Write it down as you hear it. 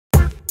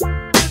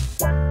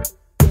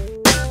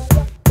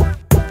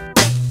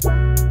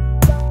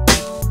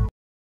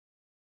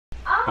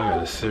I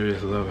got a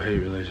serious love-hate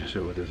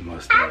relationship with this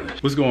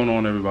mustache. What's going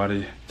on,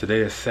 everybody?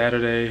 Today is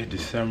Saturday,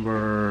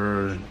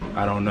 December,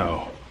 I don't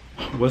know.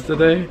 What's the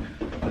day?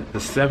 The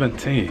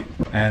 17th.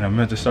 And I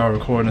meant to start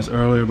recording this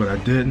earlier, but I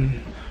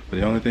didn't. But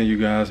the only thing you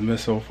guys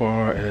missed so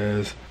far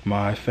is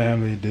my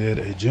family did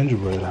a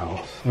gingerbread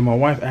house. And my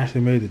wife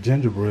actually made the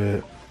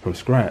gingerbread from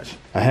scratch.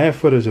 I had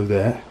footage of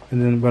that,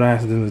 but I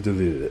accidentally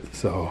deleted it.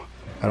 So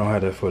I don't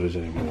have that footage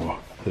anymore.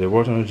 So they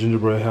worked on a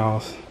gingerbread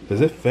house.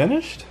 Is it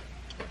finished?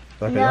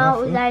 Like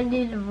no, we gotta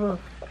do the roof.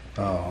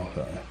 Oh,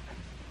 okay.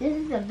 This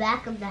is the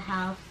back of the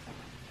house.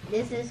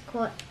 This is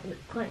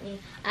Courtney.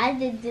 I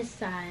did this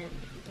side.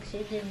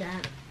 She did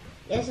that.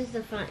 This is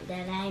the front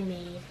that I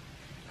made.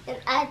 And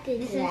I did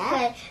this that. This is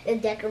like the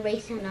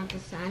decoration of the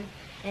sun.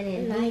 And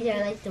then these are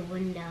like the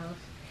windows.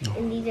 Oh.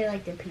 And these are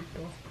like the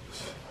people.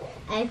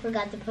 I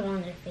forgot to put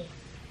on their face.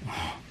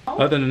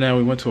 Other than that,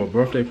 we went to a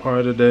birthday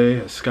party today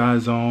at Sky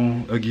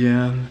Zone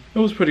again. It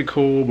was pretty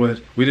cool, but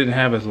we didn't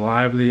have as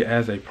lively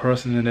as a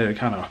person in there to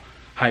kind of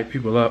hype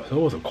people up. So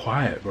it was a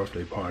quiet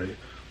birthday party,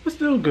 but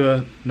still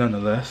good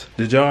nonetheless.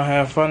 Did y'all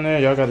have fun there?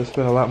 Y'all got to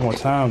spend a lot more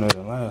time there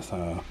than last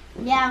time.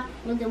 Yeah,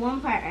 with the one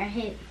part I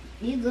hit,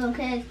 these little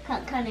kids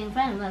cutting in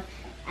front of us.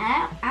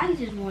 I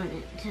just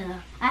wanted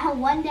to. I had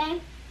one day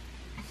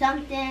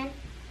something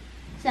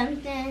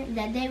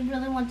that they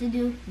really want to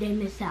do, they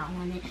missed out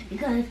on it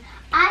because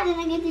I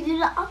didn't get to do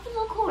the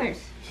obstacle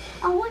course.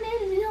 I wanted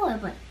to do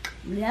it, but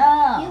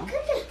no. You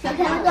could just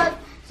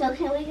so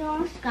can we go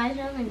on Sky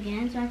Zone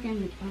again so I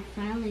can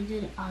finally do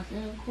the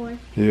obstacle course?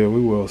 Yeah,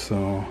 we will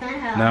soon.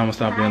 Now I'm gonna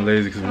stop being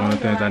lazy because one of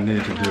the things I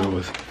needed to do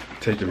was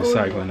take the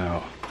recycling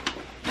out.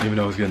 Even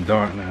though it's getting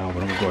dark now,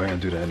 but I'm gonna go ahead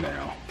and do that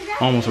now.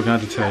 Almost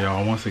forgot to tell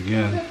y'all, once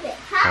again,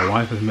 my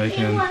wife is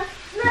making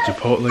the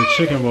Chipotle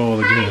chicken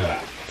roll again.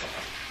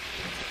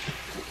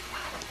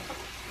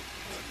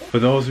 For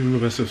those of you who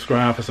have been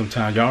subscribed for some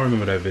time, y'all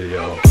remember that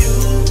video.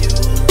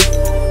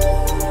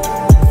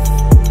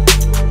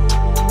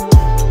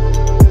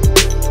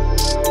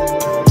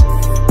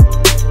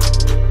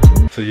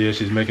 So yeah,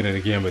 she's making it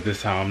again, but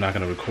this time I'm not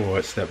gonna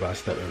record step by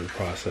step every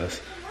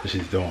process that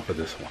she's doing for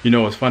this one. You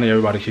know, it's funny,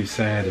 everybody keeps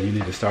saying that you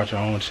need to start your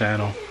own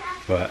channel,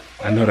 but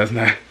I know that's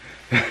not,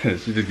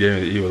 she just gave me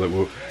the evil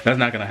look. That's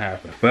not gonna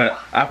happen. But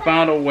I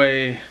found a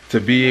way to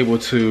be able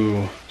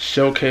to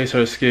showcase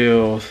her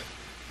skills,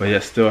 but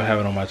yet still have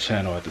it on my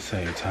channel at the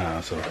same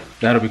time. So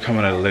that'll be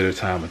coming at a later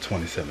time in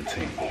 2017.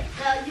 So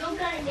you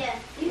can't get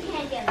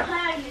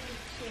her YouTube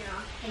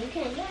channel, and you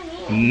can't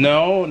get me.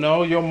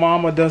 No, your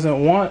mama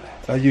doesn't want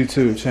a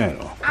YouTube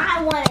channel.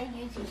 I want a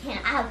YouTube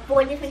channel. I have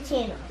 4 different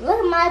channels. Look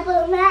at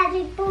my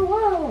magic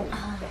balloon.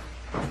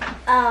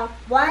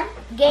 One,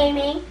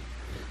 gaming,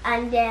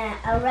 and then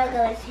a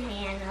regular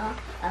channel,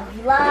 a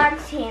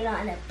vlog channel,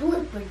 and a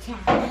blooper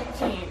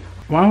channel.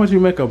 Why would you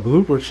make a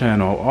blooper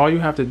channel? All you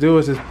have to do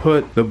is just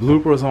put the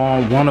bloopers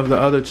on one of the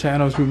other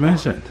channels you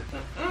mentioned.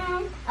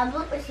 A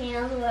blooper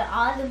channel is where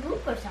all the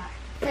bloopers are.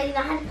 So you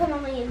don't have to put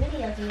them on your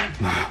videos. You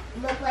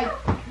look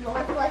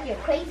like you're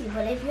crazy.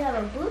 But if you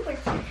have a blooper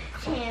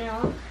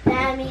channel,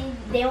 that means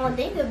they won't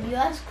think of you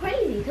as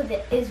crazy because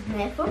it is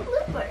meant for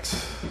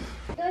bloopers.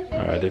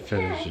 Alright, they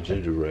finished the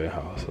gingerbread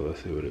house, so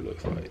let's see what it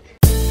looks like.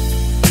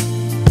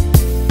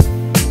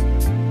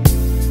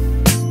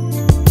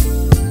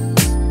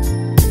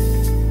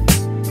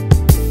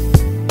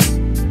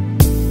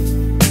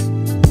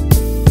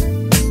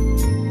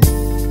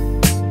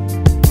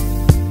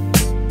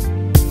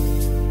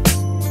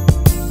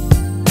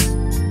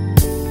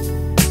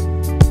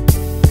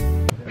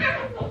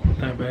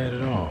 Not bad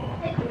at all.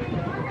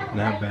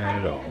 Not bad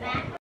at all.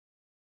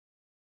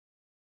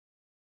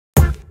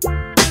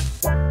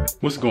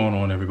 What's going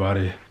on,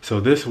 everybody? So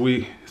this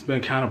week, it's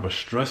been kind of a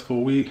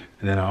stressful week.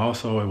 And then it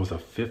was a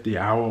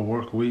 50-hour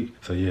work week.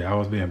 So yeah, I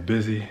was being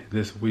busy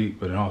this week,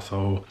 but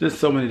also just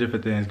so many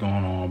different things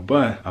going on.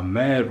 But I'm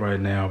mad right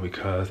now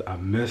because I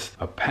missed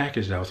a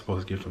package that I was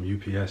supposed to get from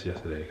UPS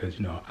yesterday. Because,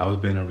 you know, I was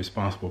being a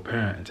responsible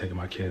parent and taking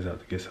my kids out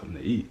to get something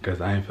to eat because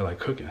I didn't feel like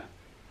cooking.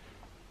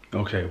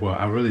 Okay, well,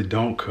 I really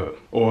don't cook.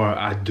 Or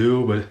I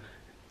do, but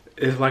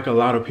it's like a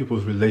lot of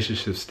people's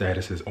relationship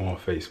statuses on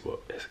Facebook.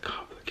 It's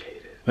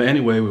complicated. But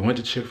anyway, we went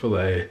to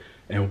Chick-fil-A,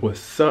 and what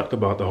sucked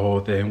about the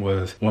whole thing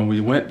was when we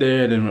went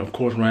there, then of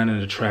course ran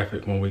into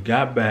traffic. When we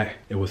got back,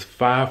 it was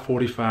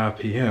 5:45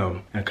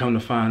 p.m. and come to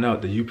find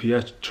out the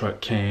UPS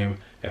truck came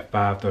at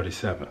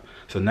 5:37.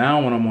 So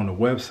now when I'm on the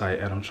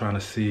website and I'm trying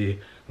to see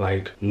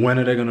like when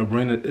are they gonna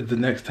bring it the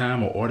next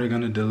time, or are they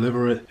gonna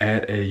deliver it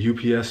at a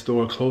UPS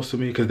store close to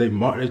me? Because they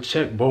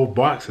check both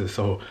boxes,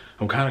 so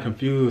I'm kind of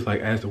confused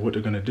like as to what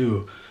they're gonna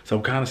do. So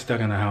I'm kind of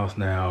stuck in the house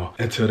now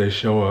until they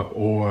show up,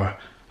 or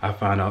I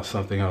find out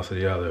something else or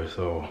the other.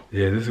 So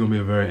yeah, this is gonna be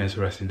a very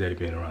interesting day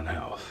being around the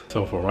house.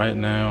 So for right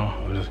now,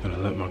 I'm just gonna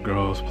let my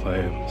girls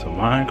play some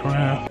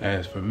Minecraft.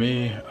 As for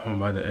me,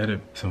 I'm about to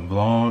edit some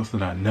vlogs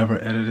that I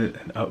never edited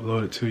and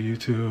uploaded to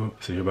YouTube.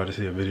 So you're about to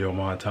see a video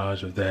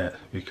montage of that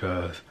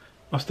because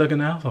I'm stuck in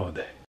the house all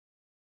day.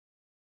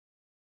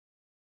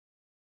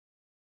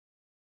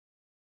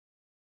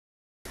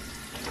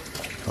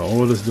 Her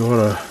oldest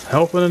daughter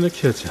helping in the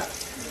kitchen.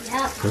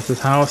 Yep. This is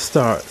how it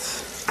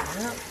starts. Yep.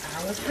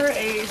 I was her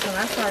age when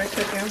I started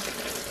cooking.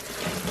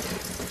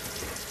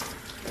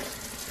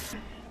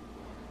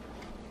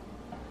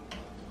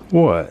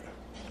 What?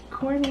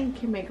 Courtney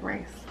can make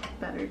rice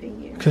better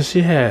than you. Because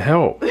she had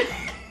help.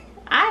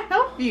 I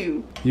help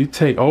you. You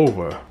take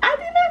over. I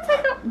did not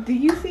take over. Do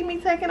you see me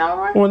taking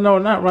over? Well, no,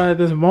 not right at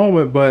this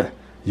moment, but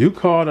you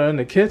called her in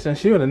the kitchen.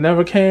 She would have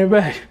never came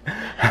back.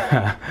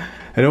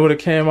 And it would have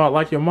came out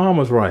like your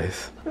mama's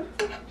rice.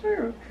 That's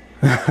true.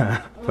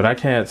 But I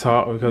can't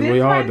talk because This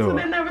we all rice do would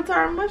it. have never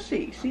turned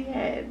mushy. She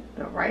had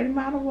the right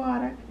amount of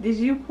water. Did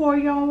you pour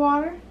your own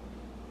water?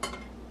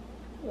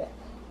 Yeah.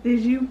 Did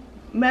you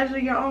measure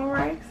your own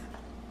rice?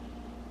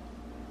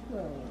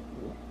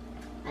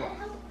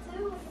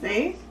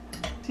 See?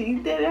 She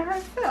did it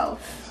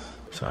herself.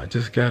 So I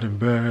just got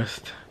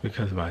embarrassed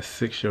because my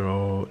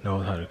 6-year-old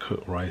knows how to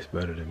cook rice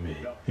better than me.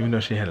 Even though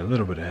she had a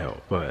little bit of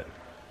help, but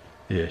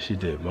yeah, she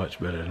did much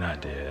better than I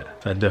did.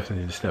 So I definitely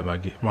need to step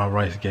my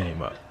rice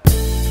game up.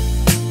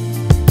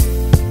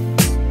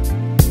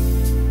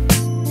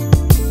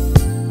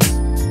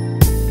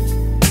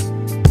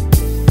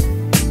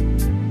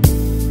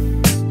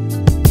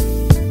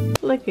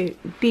 Look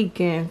at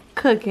Deacon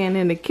cooking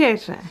in the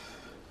kitchen.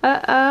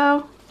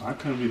 Uh-oh. I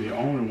couldn't be the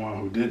only one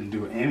who didn't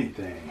do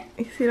anything.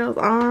 You see those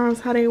arms,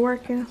 how they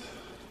working?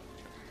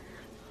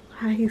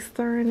 How he's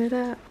stirring it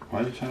up. Why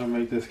are you trying to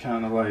make this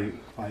kind of like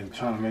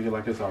trying to make it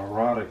like it's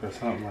erotic or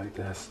something like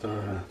that,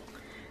 stirring?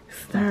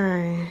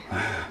 Stirring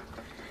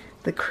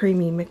the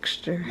creamy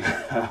mixture.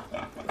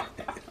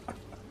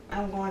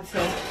 I'm going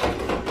to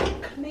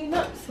clean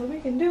up so we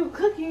can do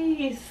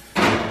cookies.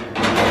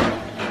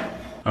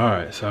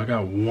 Alright, so I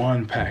got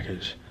one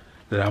package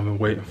that I've been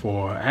waiting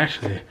for.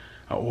 Actually,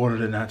 I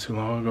ordered it not too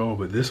long ago,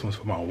 but this one's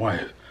for my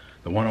wife.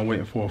 The one I'm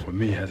waiting for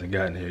me hasn't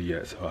gotten here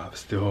yet, so I'm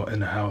still in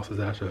the house.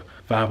 It's after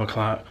 5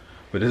 o'clock,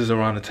 but this is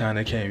around the time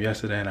they came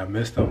yesterday and I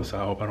missed them, so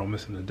I hope I don't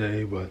miss them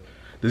today. But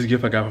this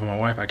gift I got for my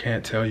wife, I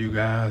can't tell you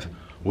guys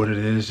what it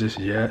is just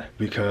yet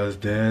because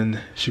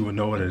then she would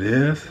know what it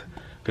is,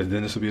 because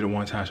then this will be the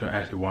one time she'll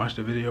actually watch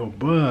the video.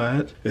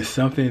 But it's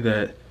something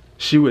that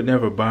she would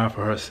never buy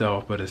for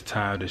herself, but it's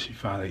time that she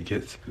finally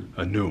gets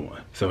a new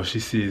one. So if she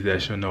sees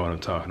that, she'll know what I'm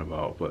talking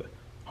about, but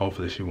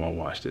hopefully she won't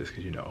watch this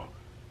because, you know,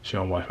 she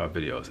don't watch my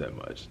videos that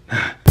much.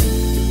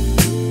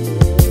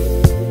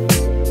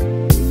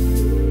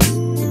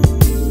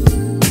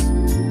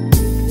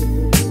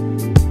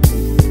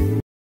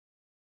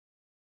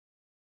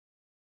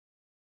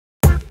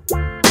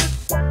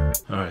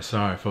 Alright,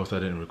 sorry folks I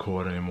didn't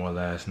record anymore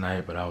last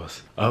night, but I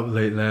was up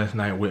late last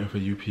night waiting for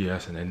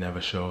UPS and they never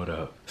showed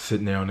up.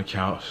 Sitting there on the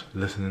couch,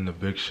 listening to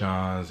Big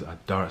Sean's A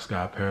Dark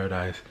Sky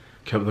Paradise,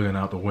 kept looking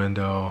out the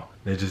window,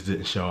 they just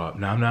didn't show up.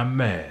 Now I'm not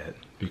mad,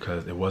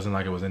 because it wasn't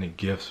like it was any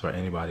gifts for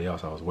anybody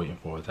else I was waiting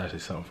for. It's actually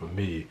something for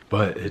me,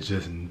 but it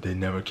just, they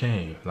never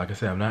came. Like I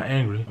said, I'm not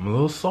angry. I'm a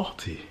little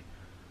salty,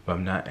 but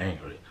I'm not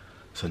angry.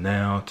 So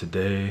now,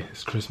 today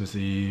is Christmas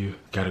Eve,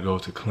 gotta go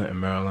to Clinton,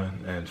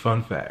 Maryland, and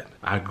fun fact,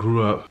 I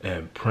grew up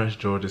in Prince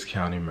George's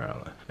County,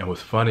 Maryland. And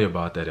what's funny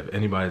about that, if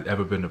anybody's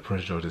ever been to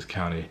Prince George's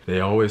County, they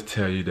always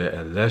tell you that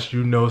unless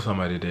you know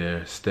somebody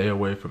there, stay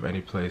away from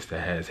any place that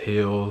has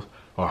hills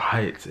or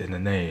heights in the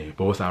name.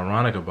 But what's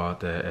ironic about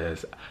that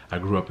is I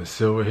grew up in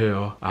Silver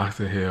Hill,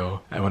 Oxon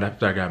Hill, and when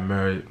after I got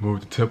married,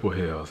 moved to Temple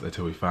Hills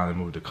until we finally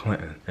moved to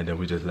Clinton, and then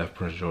we just left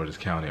Prince George's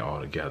County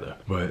altogether.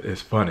 But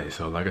it's funny,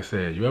 so like I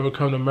said, you ever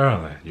come to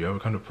Maryland, you ever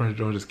come to Prince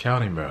George's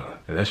County, Maryland,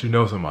 unless you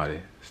know somebody,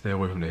 stay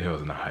away from the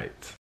hills and the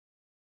heights.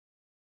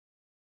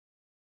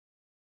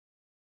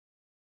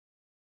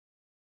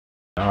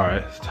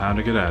 Alright, it's time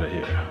to get out of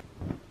here.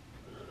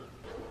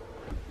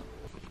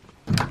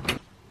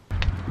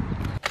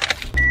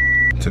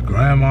 To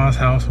Grandma's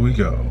house we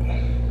go.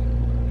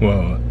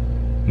 Well,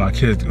 my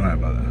kid's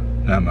grandmother,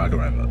 not my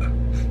grandmother.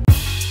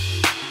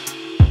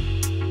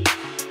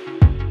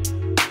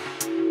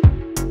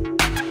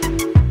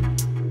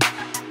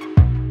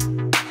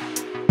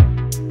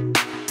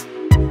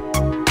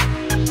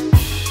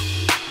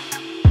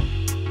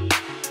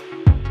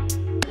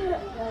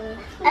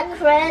 A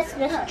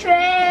Christmas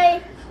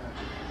tree.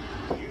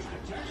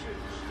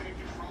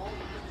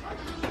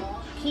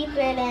 Keep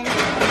it in,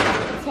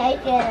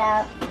 take it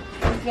out,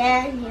 and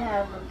then you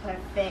have a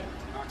perfect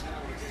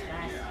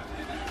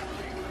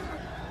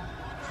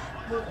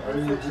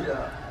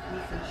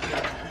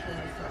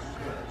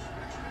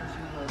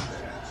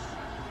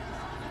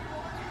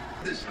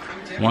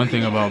One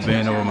thing about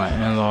being over my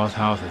in-laws'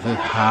 house is it's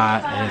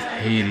hot as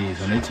Hades.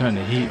 When they turn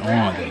the heat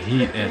on, the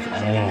heat is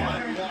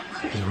on.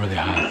 It's really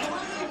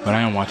hot. But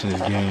I am watching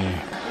this game.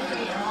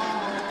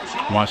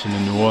 I'm watching the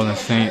New Orleans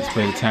Saints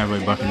play the Tampa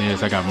Bay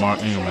Buccaneers. I got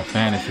Mark Ingram in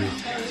fantasy,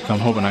 so I'm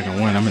hoping I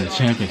can win. I'm in the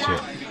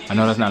championship. I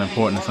know that's not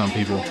important to some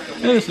people.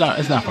 It's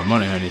not for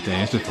money or anything.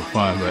 It's just for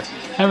fun. But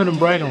having the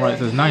bragging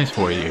rights is nice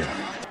for a year.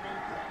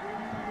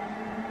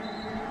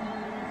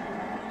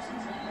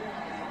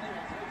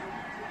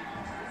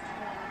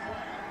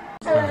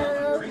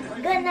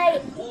 Good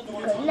night.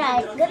 Good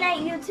night. Good night,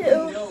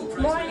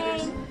 YouTube.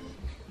 Morning.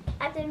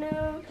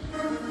 afternoon,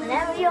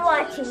 whenever you're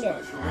watching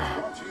this.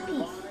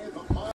 Peace.